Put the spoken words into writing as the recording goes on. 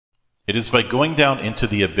It is by going down into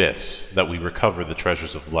the abyss that we recover the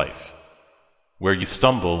treasures of life. Where you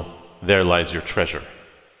stumble, there lies your treasure.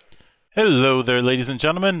 Hello there, ladies and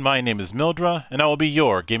gentlemen. My name is Mildra, and I will be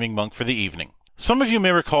your gaming monk for the evening. Some of you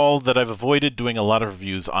may recall that I've avoided doing a lot of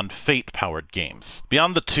reviews on Fate-powered games,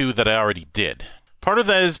 beyond the two that I already did. Part of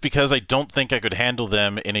that is because I don't think I could handle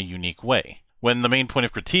them in a unique way, when the main point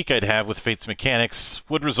of critique I'd have with Fate's mechanics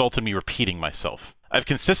would result in me repeating myself. I've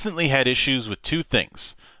consistently had issues with two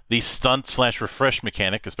things: the stunt/refresh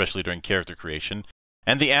mechanic, especially during character creation,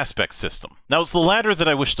 and the aspect system. Now, it's the latter that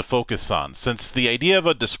I wish to focus on, since the idea of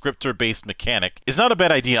a descriptor-based mechanic is not a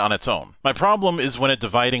bad idea on its own. My problem is when a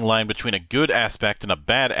dividing line between a good aspect and a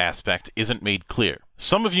bad aspect isn't made clear.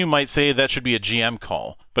 Some of you might say that should be a GM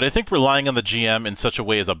call, but I think relying on the GM in such a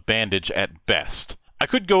way is a bandage at best. I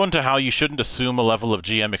could go into how you shouldn't assume a level of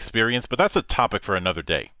GM experience, but that's a topic for another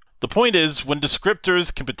day. The point is, when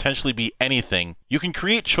descriptors can potentially be anything, you can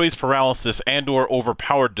create choice paralysis and/or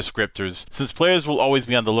overpowered descriptors, since players will always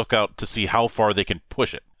be on the lookout to see how far they can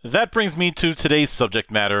push it. That brings me to today's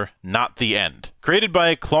subject matter, Not the End. Created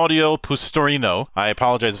by Claudio Pustorino, I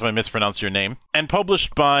apologize if I mispronounced your name, and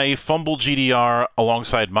published by Fumble GDR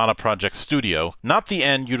alongside Mana Project Studio, Not the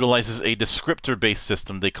End utilizes a descriptor-based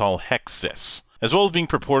system they call Hexsys, as well as being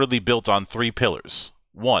purportedly built on three pillars.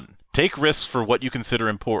 1. Take risks for what you consider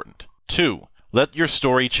important. 2. Let your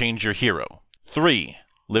story change your hero. 3.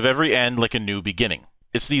 Live every end like a new beginning.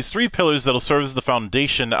 It's these three pillars that'll serve as the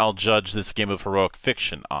foundation I'll judge this game of heroic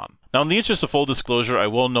fiction on. Now, in the interest of full disclosure, I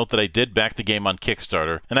will note that I did back the game on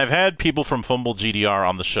Kickstarter, and I've had people from Fumble GDR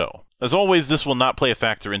on the show. As always, this will not play a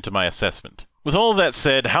factor into my assessment. With all of that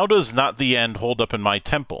said, how does Not the End hold up in my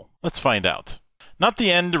temple? Let's find out. Not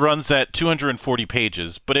the End runs at 240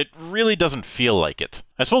 pages, but it really doesn't feel like it.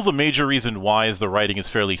 I suppose the major reason why is the writing is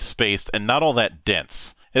fairly spaced and not all that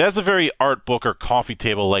dense. It has a very art book or coffee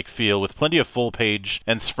table-like feel with plenty of full-page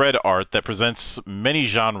and spread art that presents many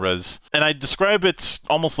genres, and I'd describe it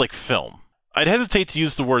almost like film. I'd hesitate to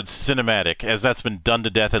use the word cinematic, as that's been done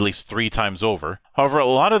to death at least 3 times over. However, a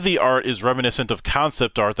lot of the art is reminiscent of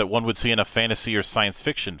concept art that one would see in a fantasy or science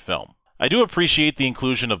fiction film. I do appreciate the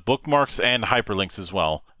inclusion of bookmarks and hyperlinks as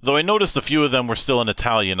well, though I noticed a few of them were still in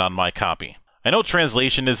Italian on my copy. I know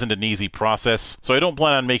translation isn't an easy process, so I don't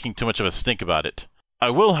plan on making too much of a stink about it.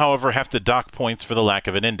 I will, however, have to dock points for the lack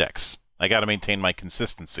of an index. I gotta maintain my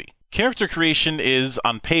consistency. Character creation is,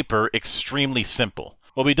 on paper, extremely simple.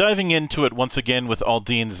 We'll be diving into it once again with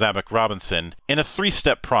Aldine Zabak Robinson in a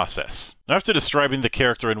 3-step process. After describing the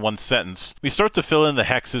character in one sentence, we start to fill in the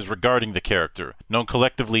hexes regarding the character, known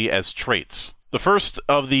collectively as traits. The first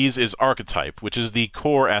of these is archetype, which is the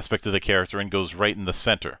core aspect of the character and goes right in the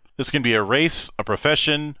center. This can be a race, a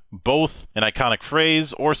profession, both, an iconic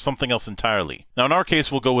phrase, or something else entirely. Now in our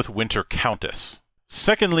case, we'll go with Winter Countess.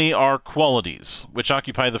 Secondly are qualities, which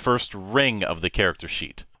occupy the first ring of the character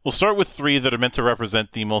sheet. We'll start with 3 that are meant to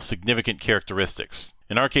represent the most significant characteristics.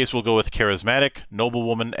 In our case, we'll go with charismatic,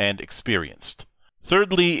 noblewoman, and experienced.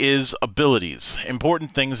 Thirdly is abilities,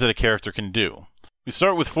 important things that a character can do. We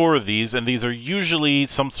start with 4 of these, and these are usually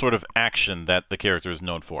some sort of action that the character is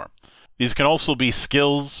known for. These can also be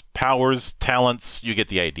skills, powers, talents, you get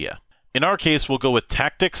the idea. In our case, we'll go with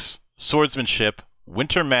tactics, swordsmanship,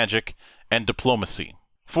 winter magic, and diplomacy.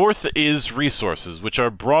 Fourth is resources, which are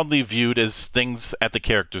broadly viewed as things at the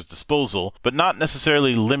character's disposal, but not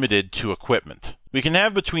necessarily limited to equipment. We can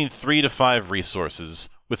have between 3 to 5 resources,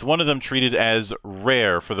 with one of them treated as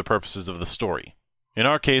rare for the purposes of the story. In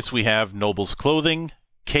our case, we have noble's clothing,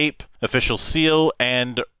 cape, official seal,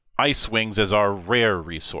 and ice wings as our rare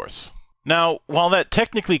resource. Now, while that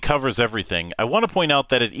technically covers everything, I want to point out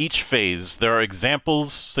that at each phase, there are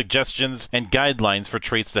examples, suggestions, and guidelines for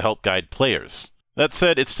traits to help guide players. That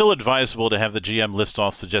said, it's still advisable to have the GM list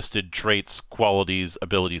off suggested traits, qualities,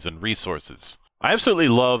 abilities, and resources. I absolutely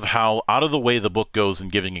love how out of the way the book goes in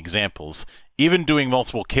giving examples, even doing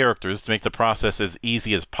multiple characters to make the process as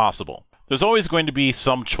easy as possible. There's always going to be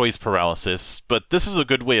some choice paralysis, but this is a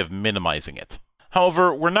good way of minimizing it.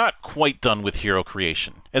 However, we're not quite done with hero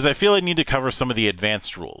creation, as I feel I need to cover some of the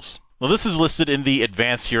advanced rules. Well, this is listed in the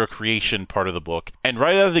Advanced Hero Creation part of the book, and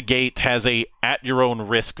right out of the gate has a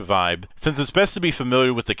at-your-own-risk vibe, since it's best to be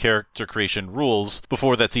familiar with the character creation rules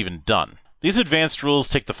before that's even done. These advanced rules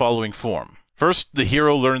take the following form. First, the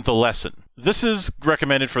hero learns a lesson. This is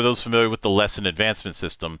recommended for those familiar with the lesson advancement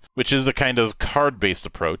system, which is a kind of card-based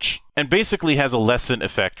approach, and basically has a lesson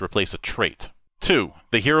effect replace a trait. 2.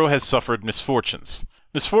 The hero has suffered misfortunes.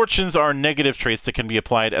 Misfortunes are negative traits that can be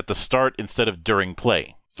applied at the start instead of during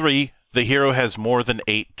play. 3. The hero has more than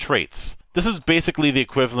 8 traits. This is basically the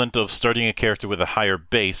equivalent of starting a character with a higher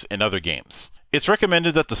base in other games. It's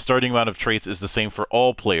recommended that the starting amount of traits is the same for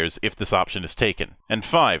all players if this option is taken. And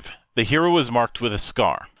 5. The hero is marked with a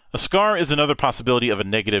scar. A scar is another possibility of a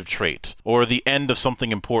negative trait, or the end of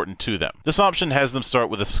something important to them. This option has them start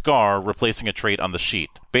with a scar, replacing a trait on the sheet.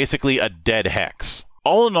 Basically a dead hex.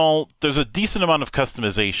 All in all, there's a decent amount of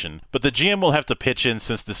customization, but the GM will have to pitch in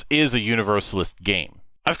since this is a universalist game.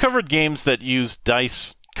 I've covered games that use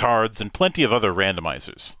dice, cards, and plenty of other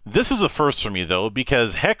randomizers. This is a first for me though,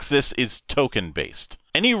 because Hexis is token-based.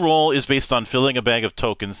 Any roll is based on filling a bag of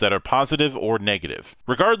tokens that are positive or negative.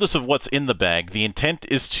 Regardless of what's in the bag, the intent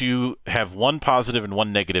is to have one positive and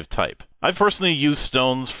one negative type. I've personally used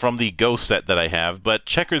stones from the Go set that I have, but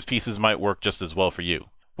checkers pieces might work just as well for you.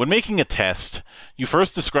 When making a test, you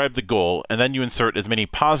first describe the goal, and then you insert as many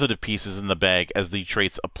positive pieces in the bag as the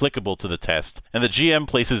traits applicable to the test, and the GM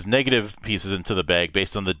places negative pieces into the bag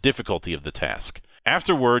based on the difficulty of the task.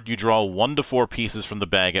 Afterward, you draw 1 to 4 pieces from the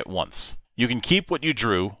bag at once. You can keep what you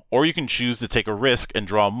drew, or you can choose to take a risk and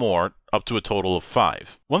draw more, up to a total of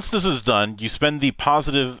 5. Once this is done, you spend the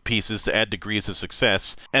positive pieces to add degrees of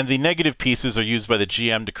success, and the negative pieces are used by the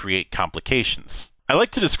GM to create complications. I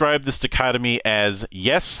like to describe this dichotomy as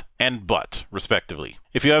yes and but, respectively.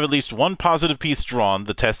 If you have at least one positive piece drawn,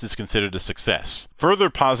 the test is considered a success. Further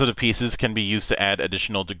positive pieces can be used to add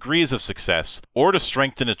additional degrees of success, or to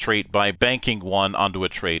strengthen a trait by banking one onto a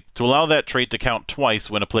trait, to allow that trait to count twice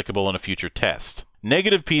when applicable in a future test.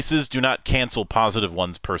 Negative pieces do not cancel positive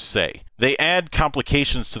ones per se. They add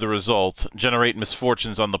complications to the result, generate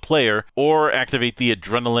misfortunes on the player, or activate the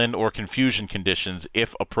adrenaline or confusion conditions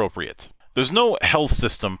if appropriate. There's no health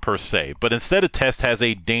system per se, but instead a test has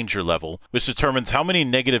a danger level, which determines how many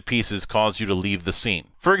negative pieces cause you to leave the scene.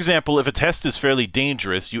 For example, if a test is fairly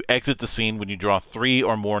dangerous, you exit the scene when you draw 3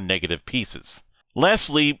 or more negative pieces.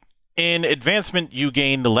 Lastly, in advancement you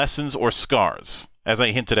gain lessons or scars, as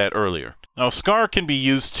I hinted at earlier. Now, a scar can be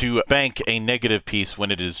used to bank a negative piece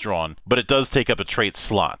when it is drawn, but it does take up a trait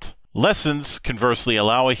slot. Lessons, conversely,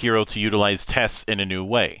 allow a hero to utilize tests in a new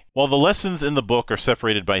way. While the lessons in the book are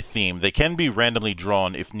separated by theme, they can be randomly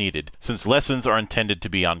drawn if needed, since lessons are intended to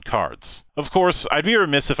be on cards. Of course, I'd be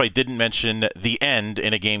remiss if I didn't mention the end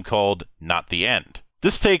in a game called Not the End.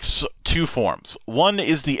 This takes 2 forms. One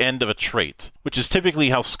is the end of a trait, which is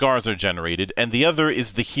typically how scars are generated, and the other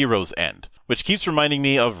is the hero's end, which keeps reminding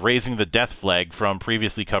me of raising the death flag from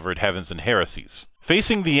previously covered Heavens and Heresies.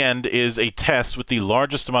 Facing the end is a test with the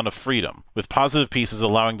largest amount of freedom, with positive pieces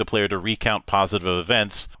allowing the player to recount positive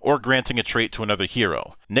events, or granting a trait to another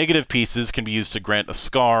hero. Negative pieces can be used to grant a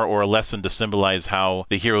scar or a lesson to symbolize how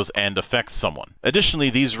the hero's end affects someone.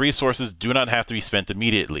 Additionally, these resources do not have to be spent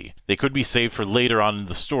immediately. They could be saved for later on in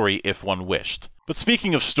the story if one wished. But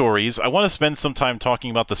speaking of stories, I want to spend some time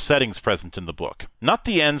talking about the settings present in the book. Not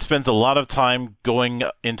the End spends a lot of time going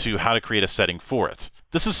into how to create a setting for it.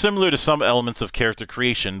 This is similar to some elements of character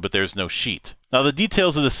creation, but there's no sheet. Now, the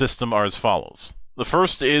details of the system are as follows. The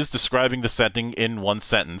first is describing the setting in one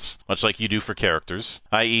sentence, much like you do for characters,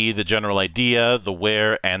 i.e. the general idea, the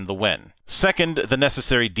where, and the when. Second, the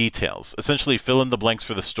necessary details, essentially fill in the blanks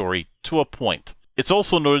for the story to a point. It's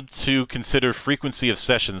also noted to consider frequency of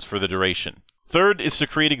sessions for the duration. Third is to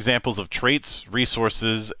create examples of traits,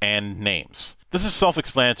 resources, and names. This is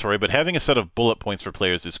self-explanatory, but having a set of bullet points for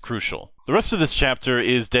players is crucial. The rest of this chapter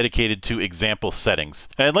is dedicated to example settings,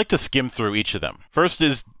 and I'd like to skim through each of them. First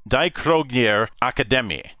is Die Krognier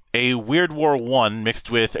Akademie, a Weird War I mixed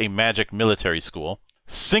with a magic military school.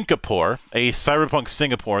 Singapore, a cyberpunk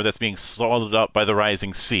Singapore that's being swallowed up by the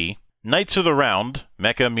rising sea. Knights of the Round,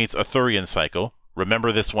 Mecha meets Arthurian cycle.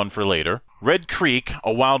 Remember this one for later. Red Creek,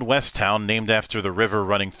 a Wild West town named after the river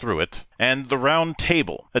running through it. And The Round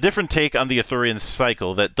Table, a different take on the Arthurian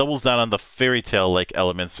cycle that doubles down on the fairy tale-like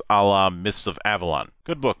elements a la Mists of Avalon.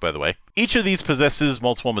 Good book, by the way. Each of these possesses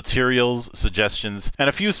multiple materials, suggestions, and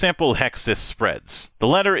a few sample Hexis spreads. The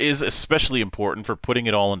latter is especially important for putting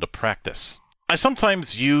it all into practice. I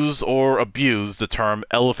sometimes use or abuse the term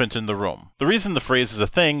elephant in the room. The reason the phrase is a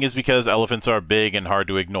thing is because elephants are big and hard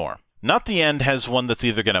to ignore. Not the End has one that's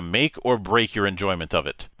either going to make or break your enjoyment of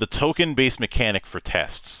it. The token-based mechanic for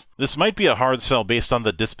tests. This might be a hard sell based on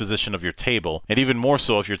the disposition of your table, and even more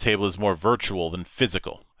so if your table is more virtual than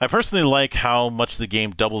physical. I personally like how much the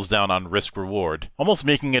game doubles down on risk-reward, almost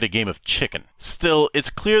making it a game of chicken. Still, it's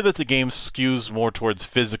clear that the game skews more towards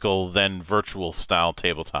physical than virtual-style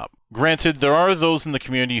tabletop. Granted, there are those in the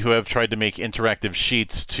community who have tried to make interactive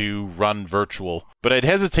sheets to run virtual, but I'd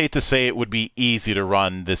hesitate to say it would be easy to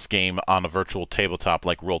run this game on a virtual tabletop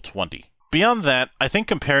like Roll20. Beyond that, I think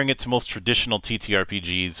comparing it to most traditional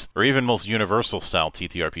TTRPGs, or even most universal-style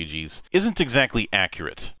TTRPGs, isn't exactly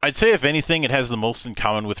accurate. I'd say if anything, it has the most in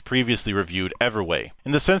common with previously reviewed Everway,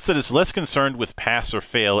 in the sense that it's less concerned with pass or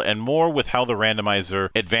fail and more with how the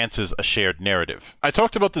randomizer advances a shared narrative. I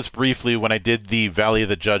talked about this briefly when I did the Valley of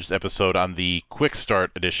the Judged episode on the Quick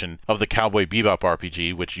Start edition of the Cowboy Bebop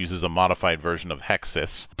RPG, which uses a modified version of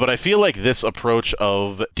Hexis, but I feel like this approach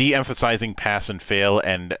of de-emphasizing pass and fail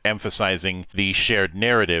and emphasizing the shared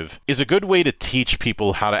narrative is a good way to teach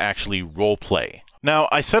people how to actually roleplay. Now,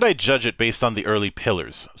 I said I'd judge it based on the early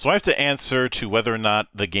pillars, so I have to answer to whether or not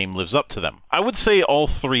the game lives up to them. I would say all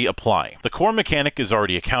three apply. The core mechanic is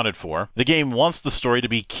already accounted for, the game wants the story to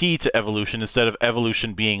be key to evolution instead of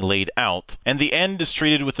evolution being laid out, and the end is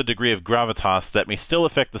treated with a degree of gravitas that may still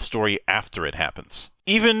affect the story after it happens.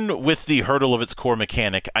 Even with the hurdle of its core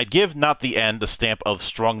mechanic, I'd give Not the End a stamp of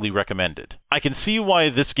strongly recommended. I can see why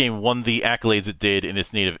this game won the accolades it did in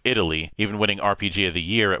its native Italy, even winning RPG of the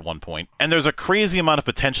Year at one point, and there's a crazy amount of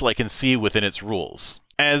potential I can see within its rules,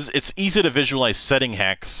 as it's easy to visualize setting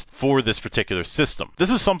hacks for this particular system.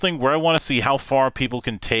 This is something where I want to see how far people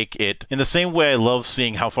can take it in the same way I love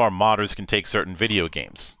seeing how far modders can take certain video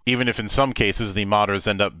games, even if in some cases the modders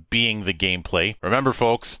end up being the gameplay. Remember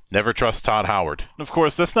folks, never trust Todd Howard. And of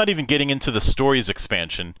course, that's not even getting into the stories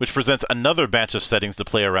expansion, which presents another batch of settings to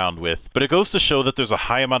play around with, but it goes to show that there's a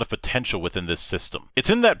high amount of potential within this system.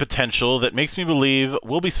 It's in that potential that makes me believe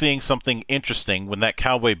we'll be seeing something interesting when that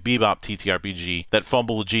Cowboy Bebop TTRPG that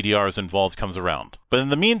Fumble GDRs involved comes around. But in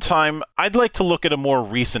the meantime, I'd like to look at a more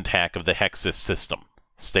recent hack of the Hexis system.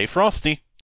 Stay frosty!